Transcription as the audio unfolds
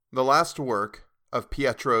The Last Work of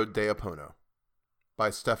Pietro de Alono by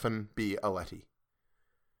Steffan B. Aletti.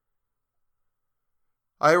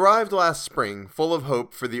 I arrived last spring full of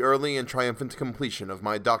hope for the early and triumphant completion of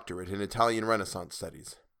my doctorate in Italian Renaissance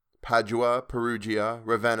studies. Padua, Perugia,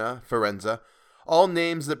 Ravenna, Firenze, all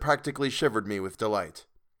names that practically shivered me with delight.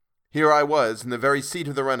 Here I was in the very seat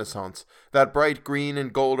of the Renaissance, that bright green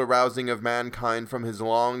and gold arousing of mankind from his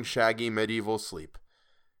long, shaggy medieval sleep.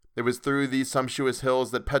 It was through these sumptuous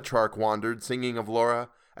hills that Petrarch wandered, singing of Laura,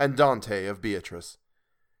 and Dante of Beatrice.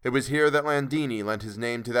 It was here that Landini lent his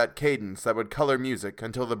name to that cadence that would color music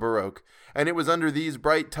until the Baroque, and it was under these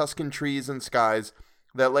bright Tuscan trees and skies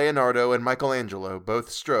that Leonardo and Michelangelo both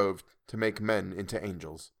strove to make men into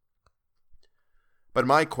angels. But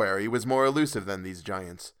my quarry was more elusive than these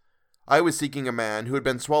giants. I was seeking a man who had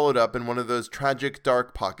been swallowed up in one of those tragic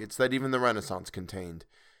dark pockets that even the Renaissance contained.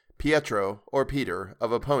 Pietro, or Peter,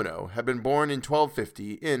 of Alono had been born in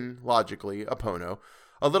 1250 in, logically, Alono,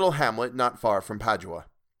 a little hamlet not far from Padua.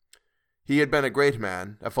 He had been a great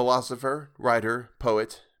man, a philosopher, writer,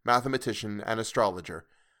 poet, mathematician, and astrologer.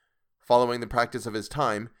 Following the practice of his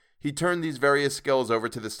time, he turned these various skills over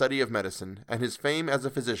to the study of medicine, and his fame as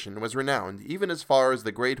a physician was renowned even as far as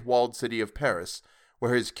the great walled city of Paris,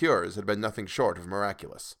 where his cures had been nothing short of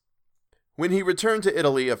miraculous. When he returned to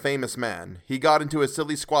Italy a famous man, he got into a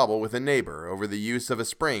silly squabble with a neighbor over the use of a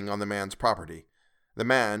spring on the man's property. The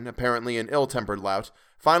man, apparently an ill-tempered lout,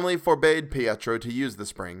 finally forbade Pietro to use the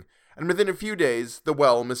spring, and within a few days the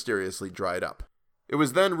well mysteriously dried up. It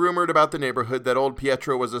was then rumored about the neighborhood that old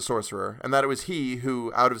Pietro was a sorcerer, and that it was he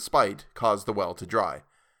who, out of spite, caused the well to dry.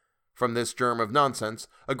 From this germ of nonsense,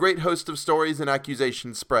 a great host of stories and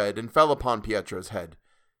accusations spread and fell upon Pietro's head.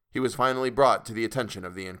 He was finally brought to the attention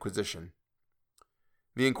of the Inquisition.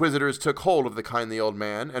 The inquisitors took hold of the kindly old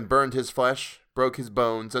man, and burned his flesh, broke his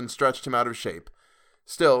bones, and stretched him out of shape.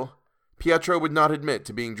 Still, Pietro would not admit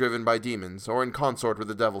to being driven by demons, or in consort with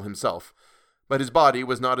the devil himself, but his body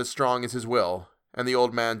was not as strong as his will, and the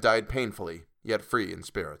old man died painfully, yet free in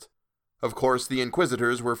spirit. Of course, the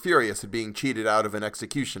inquisitors were furious at being cheated out of an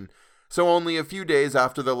execution, so only a few days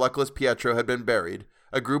after the luckless Pietro had been buried,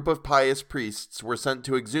 a group of pious priests were sent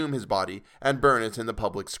to exhume his body and burn it in the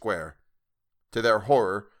public square. To their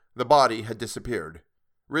horror, the body had disappeared,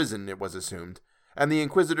 risen, it was assumed, and the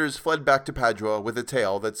inquisitors fled back to Padua with a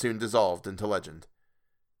tale that soon dissolved into legend.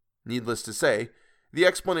 Needless to say, the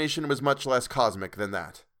explanation was much less cosmic than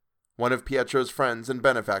that. One of Pietro's friends and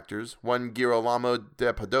benefactors, one Girolamo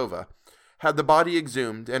da Padova, had the body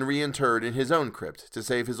exhumed and reinterred in his own crypt to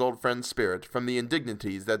save his old friend's spirit from the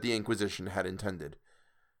indignities that the Inquisition had intended.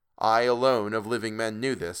 I alone of living men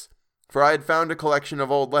knew this, for I had found a collection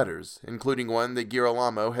of old letters, including one that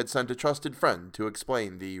Girolamo had sent a trusted friend to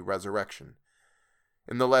explain the resurrection.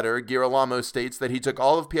 In the letter, Girolamo states that he took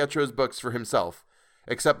all of Pietro's books for himself,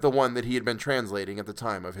 except the one that he had been translating at the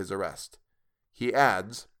time of his arrest. He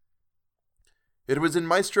adds, "It was in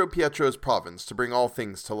Maestro Pietro's province to bring all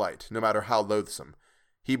things to light, no matter how loathsome.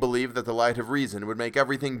 He believed that the light of reason would make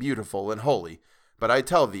everything beautiful and holy, but I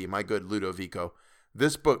tell thee, my good Ludovico,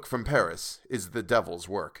 this book from Paris is the devil's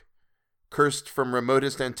work. Cursed from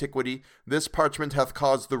remotest antiquity, this parchment hath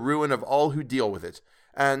caused the ruin of all who deal with it,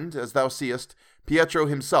 and, as thou seest, Pietro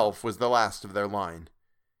himself was the last of their line.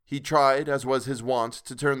 He tried, as was his wont,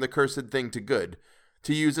 to turn the cursed thing to good,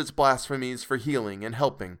 to use its blasphemies for healing and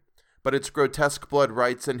helping, but its grotesque blood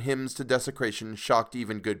rites and hymns to desecration shocked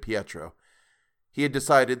even good Pietro. He had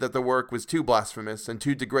decided that the work was too blasphemous and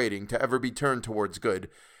too degrading to ever be turned towards good,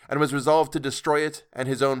 and was resolved to destroy it and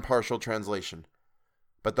his own partial translation.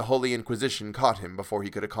 But the Holy Inquisition caught him before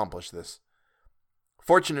he could accomplish this.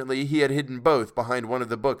 Fortunately, he had hidden both behind one of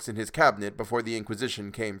the books in his cabinet before the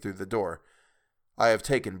Inquisition came through the door. I have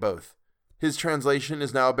taken both. His translation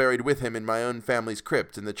is now buried with him in my own family's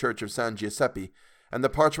crypt in the church of San Giuseppe, and the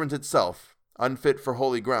parchment itself, unfit for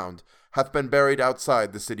holy ground, hath been buried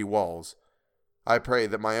outside the city walls. I pray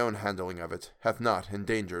that my own handling of it hath not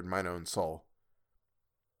endangered mine own soul."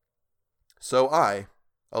 So I,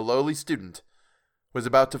 a lowly student, was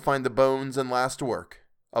about to find the bones and last work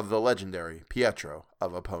of the legendary Pietro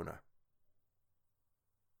of Alono.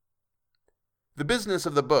 The business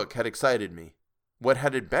of the book had excited me. What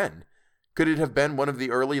had it been? Could it have been one of the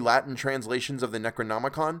early Latin translations of the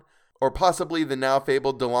Necronomicon, or possibly the now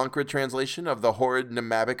fabled Delancre translation of the horrid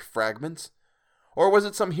Nemabic fragments? Or was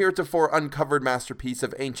it some heretofore uncovered masterpiece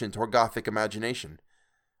of ancient or Gothic imagination?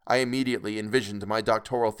 I immediately envisioned my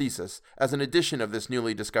doctoral thesis as an edition of this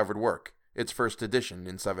newly discovered work, its first edition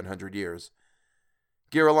in 700 years.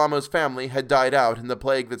 Girolamo's family had died out in the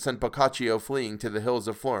plague that sent Boccaccio fleeing to the hills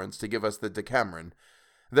of Florence to give us the Decameron.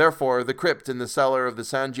 Therefore, the crypt in the cellar of the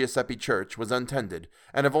San Giuseppe Church was untended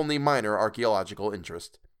and of only minor archaeological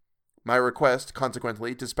interest. My request,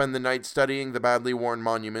 consequently, to spend the night studying the badly worn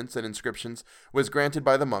monuments and inscriptions was granted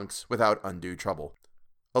by the monks without undue trouble.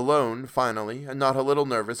 Alone, finally, and not a little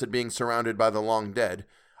nervous at being surrounded by the long dead,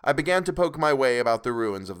 I began to poke my way about the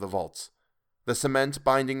ruins of the vaults. The cement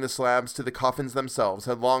binding the slabs to the coffins themselves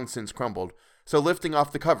had long since crumbled, so lifting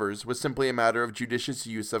off the covers was simply a matter of judicious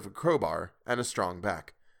use of a crowbar and a strong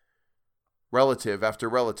back. Relative after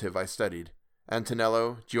relative I studied: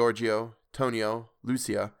 Antonello, Giorgio, Tonio,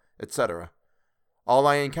 Lucia, etc. All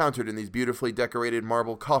I encountered in these beautifully decorated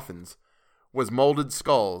marble coffins was molded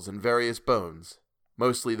skulls and various bones.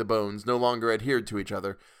 Mostly the bones no longer adhered to each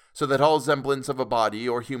other, so that all semblance of a body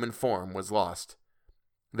or human form was lost.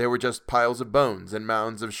 They were just piles of bones and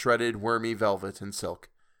mounds of shredded, wormy velvet and silk.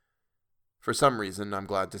 For some reason, I'm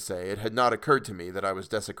glad to say, it had not occurred to me that I was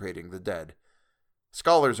desecrating the dead.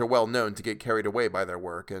 Scholars are well known to get carried away by their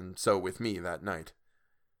work, and so with me that night.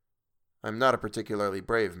 I'm not a particularly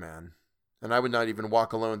brave man, and I would not even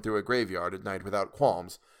walk alone through a graveyard at night without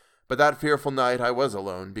qualms, but that fearful night I was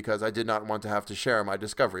alone because I did not want to have to share my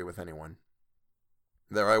discovery with anyone.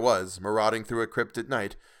 There I was, marauding through a crypt at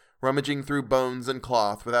night, rummaging through bones and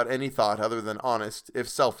cloth without any thought other than honest, if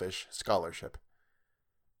selfish, scholarship.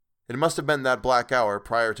 It must have been that black hour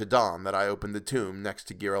prior to dawn that I opened the tomb next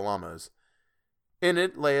to Girolamo's. In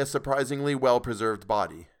it lay a surprisingly well-preserved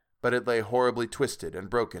body, but it lay horribly twisted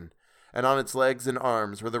and broken, and on its legs and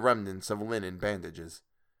arms were the remnants of linen bandages.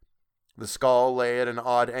 The skull lay at an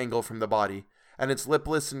odd angle from the body, and its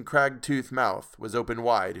lipless and crag-toothed mouth was open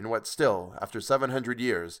wide in what still, after 700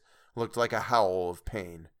 years, looked like a howl of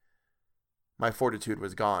pain. My fortitude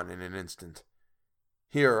was gone in an instant.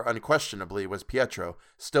 Here, unquestionably, was Pietro,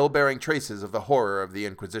 still bearing traces of the horror of the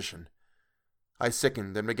Inquisition. I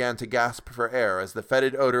sickened and began to gasp for air as the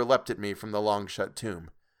fetid odor leapt at me from the long-shut tomb.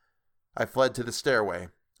 I fled to the stairway,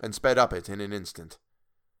 and sped up it in an instant.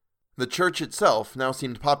 The church itself now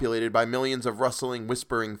seemed populated by millions of rustling,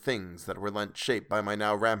 whispering things that were lent shape by my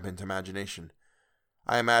now rampant imagination.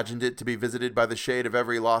 I imagined it to be visited by the shade of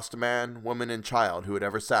every lost man, woman, and child who had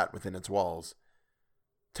ever sat within its walls.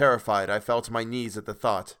 Terrified, I fell to my knees at the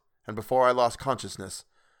thought, and before I lost consciousness,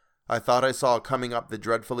 I thought I saw coming up the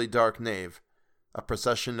dreadfully dark nave a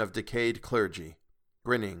procession of decayed clergy,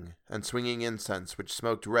 grinning and swinging incense which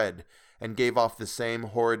smoked red and gave off the same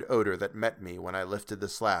horrid odor that met me when I lifted the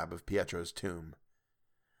slab of Pietro's tomb.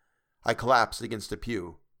 I collapsed against a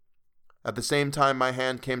pew. At the same time my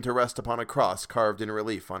hand came to rest upon a cross carved in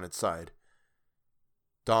relief on its side.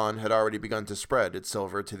 Dawn had already begun to spread its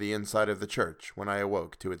silver to the inside of the church when I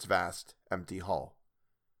awoke to its vast, empty hall.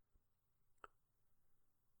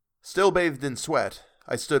 Still bathed in sweat,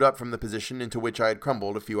 I stood up from the position into which I had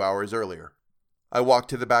crumbled a few hours earlier. I walked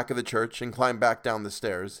to the back of the church and climbed back down the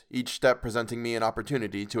stairs, each step presenting me an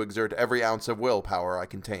opportunity to exert every ounce of willpower I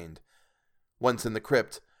contained. Once in the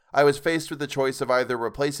crypt, I was faced with the choice of either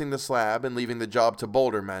replacing the slab and leaving the job to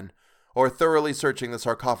bolder men, or thoroughly searching the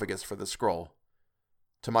sarcophagus for the scroll.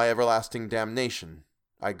 To my everlasting damnation,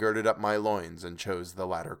 I girded up my loins and chose the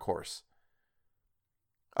latter course.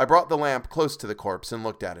 I brought the lamp close to the corpse and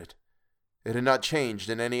looked at it. It had not changed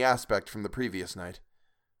in any aspect from the previous night.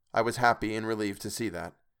 I was happy and relieved to see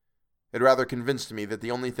that. It rather convinced me that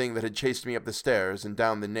the only thing that had chased me up the stairs and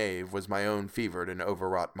down the nave was my own fevered and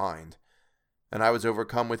overwrought mind, and I was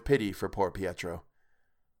overcome with pity for poor Pietro.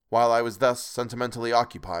 While I was thus sentimentally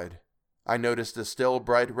occupied, I noticed a still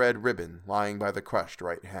bright red ribbon lying by the crushed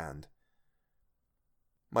right hand.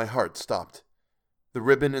 My heart stopped. The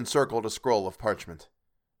ribbon encircled a scroll of parchment.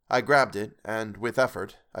 I grabbed it, and, with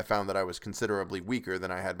effort, I found that I was considerably weaker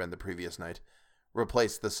than I had been the previous night,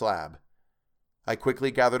 replaced the slab. I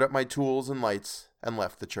quickly gathered up my tools and lights, and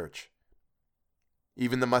left the church.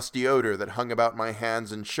 Even the musty odor that hung about my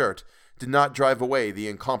hands and shirt did not drive away the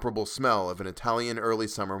incomparable smell of an Italian early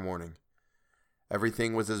summer morning.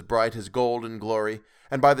 Everything was as bright as gold and glory,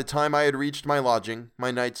 and by the time I had reached my lodging,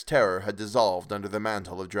 my night's terror had dissolved under the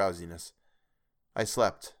mantle of drowsiness. I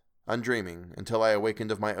slept, undreaming, until I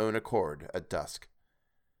awakened of my own accord at dusk.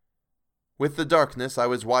 With the darkness, I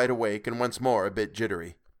was wide awake and once more a bit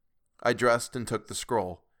jittery. I dressed and took the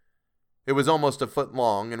scroll. It was almost a foot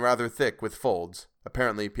long and rather thick with folds.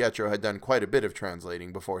 Apparently, Pietro had done quite a bit of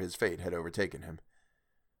translating before his fate had overtaken him.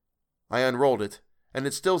 I unrolled it, and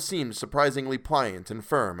it still seemed surprisingly pliant and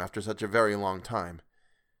firm after such a very long time.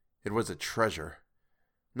 It was a treasure.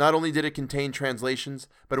 Not only did it contain translations,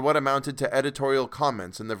 but what amounted to editorial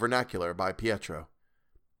comments in the vernacular by Pietro.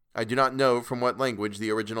 I do not know from what language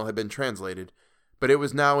the original had been translated, but it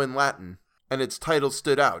was now in Latin, and its title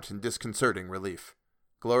stood out in disconcerting relief.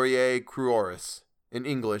 Gloriae Cruoris, in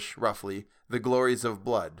English, roughly, the glories of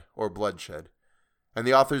blood, or bloodshed. And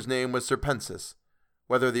the author's name was Serpensis.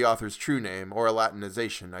 Whether the author's true name or a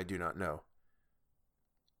Latinization, I do not know.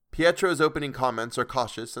 Pietro's opening comments are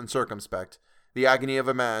cautious and circumspect, the agony of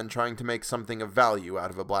a man trying to make something of value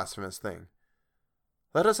out of a blasphemous thing.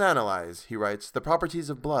 Let us analyze, he writes, the properties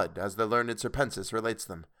of blood as the learned Serpensis relates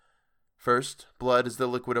them. First, blood is the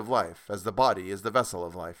liquid of life, as the body is the vessel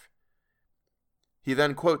of life. He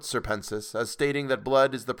then quotes Serpensis as stating that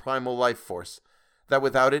blood is the primal life force, that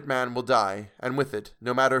without it man will die, and with it,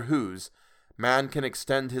 no matter whose, man can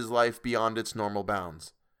extend his life beyond its normal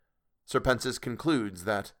bounds. Serpensis concludes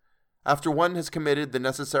that, after one has committed the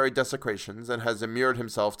necessary desecrations and has immured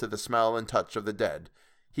himself to the smell and touch of the dead,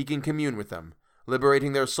 he can commune with them,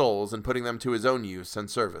 liberating their souls and putting them to his own use and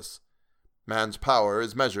service. Man's power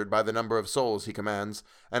is measured by the number of souls he commands,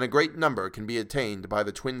 and a great number can be attained by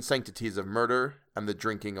the twin sanctities of murder and the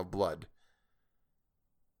drinking of blood.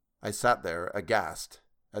 I sat there aghast,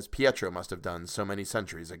 as Pietro must have done so many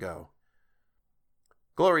centuries ago.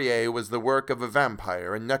 Gloriae was the work of a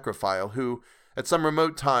vampire and necrophile who, at some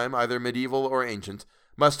remote time, either medieval or ancient,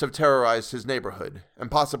 must have terrorized his neighborhood,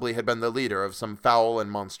 and possibly had been the leader of some foul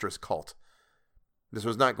and monstrous cult. This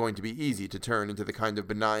was not going to be easy to turn into the kind of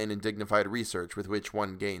benign and dignified research with which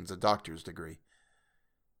one gains a doctor's degree.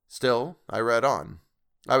 Still, I read on.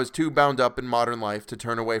 I was too bound up in modern life to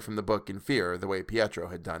turn away from the book in fear the way Pietro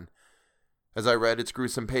had done. As I read its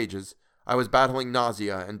gruesome pages, I was battling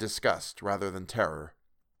nausea and disgust rather than terror.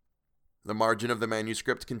 The margin of the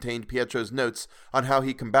manuscript contained Pietro's notes on how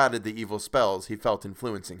he combated the evil spells he felt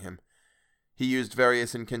influencing him. He used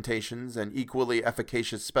various incantations and equally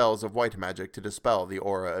efficacious spells of white magic to dispel the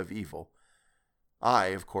aura of evil. I,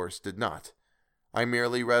 of course, did not. I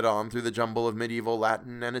merely read on through the jumble of medieval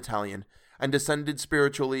Latin and Italian, and descended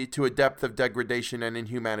spiritually to a depth of degradation and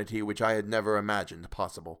inhumanity which I had never imagined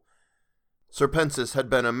possible. Serpensis had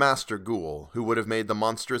been a master ghoul who would have made the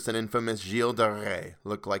monstrous and infamous Gilles de Rais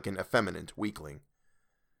look like an effeminate weakling.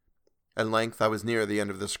 At length I was near the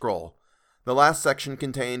end of the scroll. The last section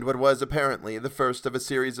contained what was apparently the first of a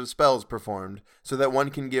series of spells performed so that one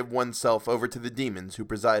can give oneself over to the demons who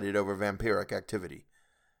presided over vampiric activity.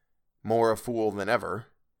 More a fool than ever,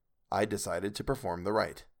 I decided to perform the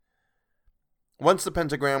rite. Once the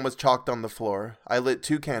pentagram was chalked on the floor, I lit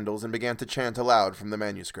 2 candles and began to chant aloud from the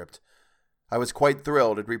manuscript. I was quite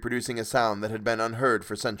thrilled at reproducing a sound that had been unheard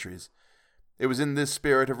for centuries. It was in this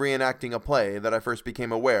spirit of reenacting a play that I first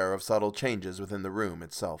became aware of subtle changes within the room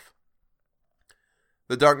itself.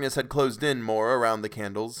 The darkness had closed in more around the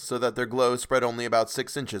candles, so that their glow spread only about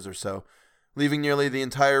 6 inches or so, leaving nearly the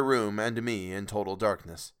entire room and me in total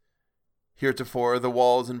darkness. Heretofore, the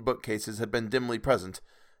walls and bookcases had been dimly present,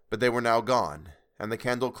 but they were now gone, and the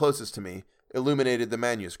candle closest to me illuminated the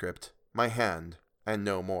manuscript, my hand, and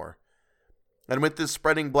no more. And with this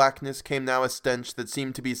spreading blackness came now a stench that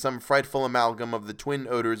seemed to be some frightful amalgam of the twin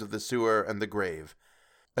odors of the sewer and the grave,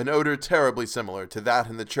 an odor terribly similar to that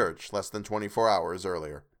in the church less than 24 hours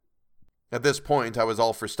earlier. At this point I was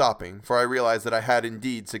all for stopping, for I realized that I had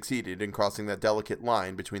indeed succeeded in crossing that delicate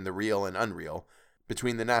line between the real and unreal,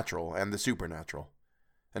 between the natural and the supernatural,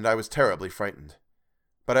 and I was terribly frightened.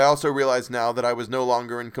 But I also realized now that I was no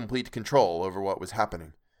longer in complete control over what was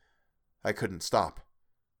happening. I couldn't stop.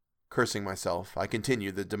 Cursing myself, I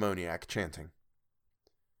continued the demoniac chanting.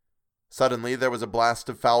 Suddenly there was a blast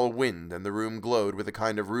of foul wind, and the room glowed with a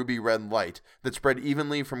kind of ruby-red light that spread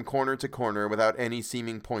evenly from corner to corner without any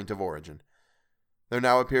seeming point of origin. There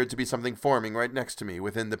now appeared to be something forming right next to me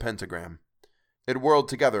within the pentagram. It whirled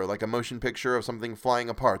together like a motion picture of something flying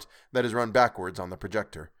apart that is run backwards on the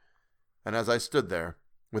projector. And as I stood there,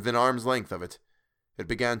 within arm's length of it, it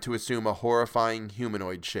began to assume a horrifying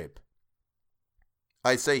humanoid shape.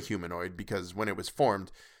 I say humanoid because when it was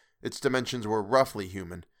formed, its dimensions were roughly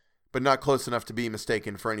human, but not close enough to be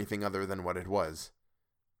mistaken for anything other than what it was.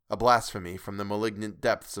 A blasphemy from the malignant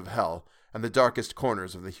depths of hell and the darkest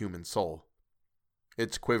corners of the human soul.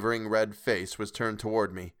 Its quivering red face was turned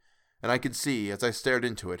toward me, and I could see, as I stared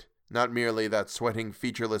into it, not merely that sweating,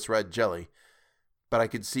 featureless red jelly, but I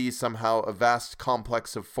could see somehow a vast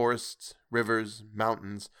complex of forests, rivers,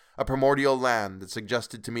 mountains, a primordial land that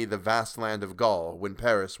suggested to me the vast land of Gaul when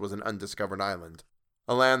Paris was an undiscovered island.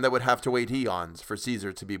 A land that would have to wait eons for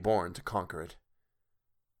Caesar to be born to conquer it.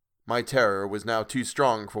 My terror was now too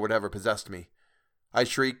strong for whatever possessed me. I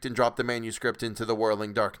shrieked and dropped the manuscript into the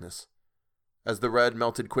whirling darkness. As the red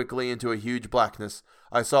melted quickly into a huge blackness,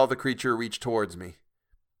 I saw the creature reach towards me.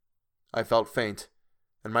 I felt faint,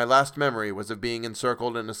 and my last memory was of being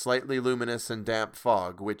encircled in a slightly luminous and damp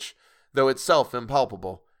fog which, though itself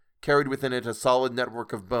impalpable, carried within it a solid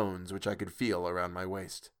network of bones which I could feel around my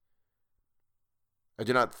waist. I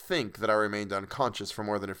do not think that I remained unconscious for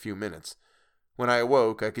more than a few minutes. When I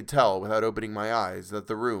awoke, I could tell, without opening my eyes, that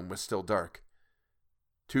the room was still dark.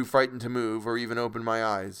 Too frightened to move or even open my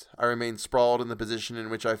eyes, I remained sprawled in the position in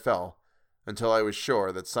which I fell, until I was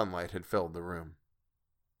sure that sunlight had filled the room.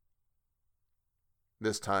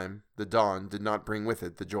 This time, the dawn did not bring with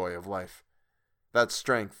it the joy of life, that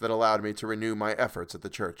strength that allowed me to renew my efforts at the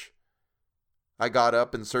church. I got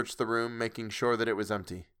up and searched the room, making sure that it was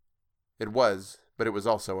empty. It was, but it was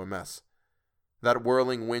also a mess. That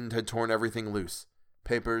whirling wind had torn everything loose.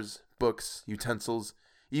 Papers, books, utensils,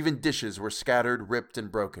 even dishes were scattered, ripped,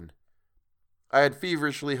 and broken. I had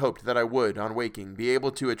feverishly hoped that I would, on waking, be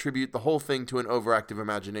able to attribute the whole thing to an overactive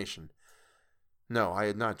imagination. No, I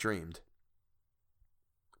had not dreamed.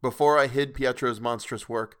 Before I hid Pietro's monstrous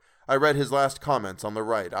work, I read his last comments on the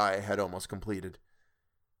rite I had almost completed.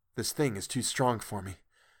 This thing is too strong for me.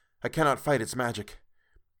 I cannot fight its magic.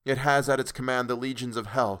 It has at its command the legions of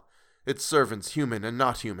hell, its servants human and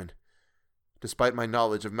not human. Despite my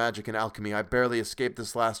knowledge of magic and alchemy, I barely escaped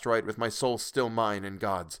this last rite with my soul still mine and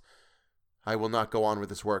God's. I will not go on with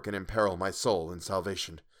this work and imperil my soul and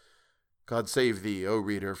salvation. God save thee, O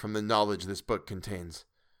reader, from the knowledge this book contains.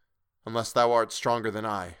 Unless thou art stronger than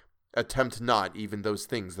I, attempt not even those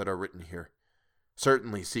things that are written here.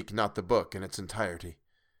 Certainly seek not the book in its entirety.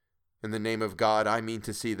 In the name of God, I mean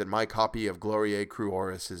to see that my copy of Gloriae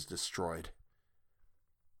Cruoris is destroyed.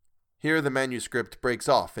 Here the manuscript breaks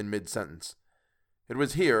off in mid-sentence. It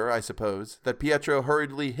was here, I suppose, that Pietro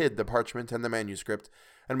hurriedly hid the parchment and the manuscript,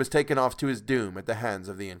 and was taken off to his doom at the hands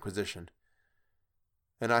of the Inquisition.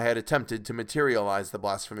 And I had attempted to materialize the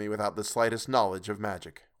blasphemy without the slightest knowledge of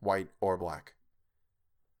magic, white or black.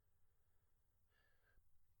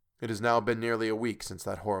 It has now been nearly a week since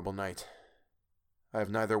that horrible night. I have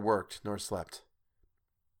neither worked nor slept.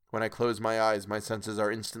 When I close my eyes, my senses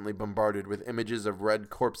are instantly bombarded with images of red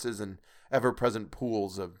corpses and ever-present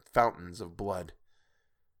pools of fountains of blood.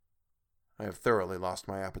 I have thoroughly lost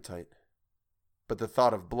my appetite, but the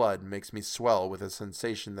thought of blood makes me swell with a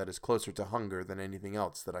sensation that is closer to hunger than anything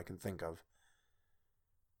else that I can think of.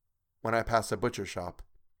 When I pass a butcher shop,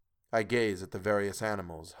 I gaze at the various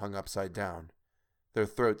animals hung upside down, their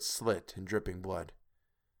throats slit and dripping blood.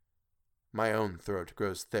 My own throat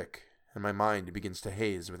grows thick, and my mind begins to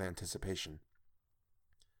haze with anticipation.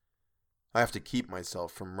 I have to keep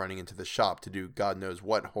myself from running into the shop to do God knows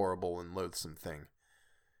what horrible and loathsome thing.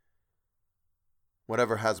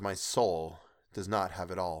 Whatever has my soul does not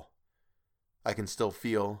have it all. I can still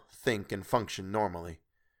feel, think, and function normally,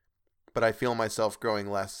 but I feel myself growing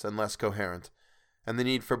less and less coherent, and the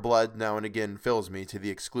need for blood now and again fills me to the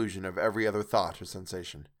exclusion of every other thought or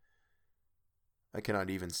sensation. I cannot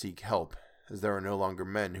even seek help, as there are no longer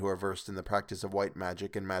men who are versed in the practice of white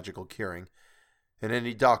magic and magical curing, and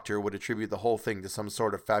any doctor would attribute the whole thing to some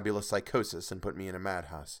sort of fabulous psychosis and put me in a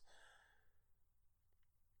madhouse.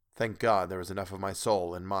 Thank God there was enough of my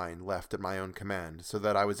soul and mind left at my own command, so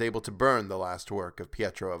that I was able to burn the last work of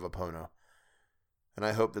Pietro of Alono, and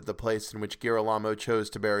I hope that the place in which Girolamo chose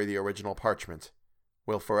to bury the original parchment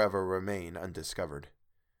will forever remain undiscovered.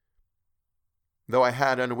 Though I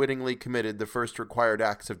had unwittingly committed the first required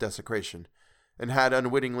acts of desecration, and had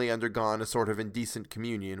unwittingly undergone a sort of indecent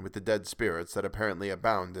communion with the dead spirits that apparently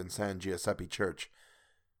abound in San Giuseppe Church,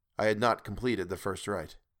 I had not completed the first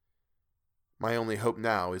rite. My only hope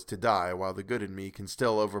now is to die while the good in me can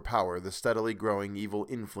still overpower the steadily growing evil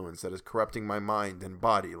influence that is corrupting my mind and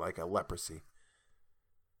body like a leprosy.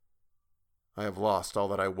 I have lost all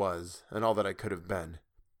that I was, and all that I could have been.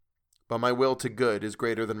 But my will to good is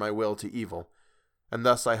greater than my will to evil, and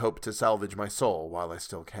thus I hope to salvage my soul while I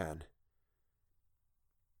still can.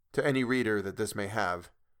 To any reader that this may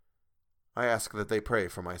have, I ask that they pray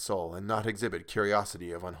for my soul, and not exhibit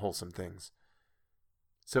curiosity of unwholesome things.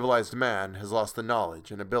 Civilized man has lost the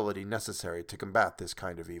knowledge and ability necessary to combat this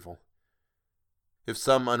kind of evil. If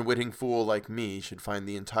some unwitting fool like me should find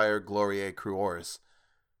the entire Gloriae Cruoris,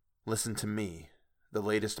 listen to me, the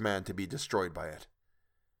latest man to be destroyed by it.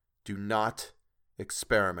 Do not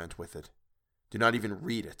experiment with it. Do not even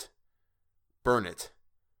read it. Burn it,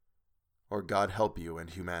 or God help you and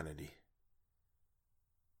humanity.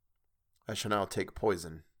 I shall now take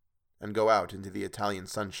poison, and go out into the Italian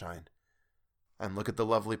sunshine, and look at the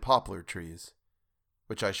lovely poplar trees,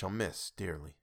 which I shall miss dearly.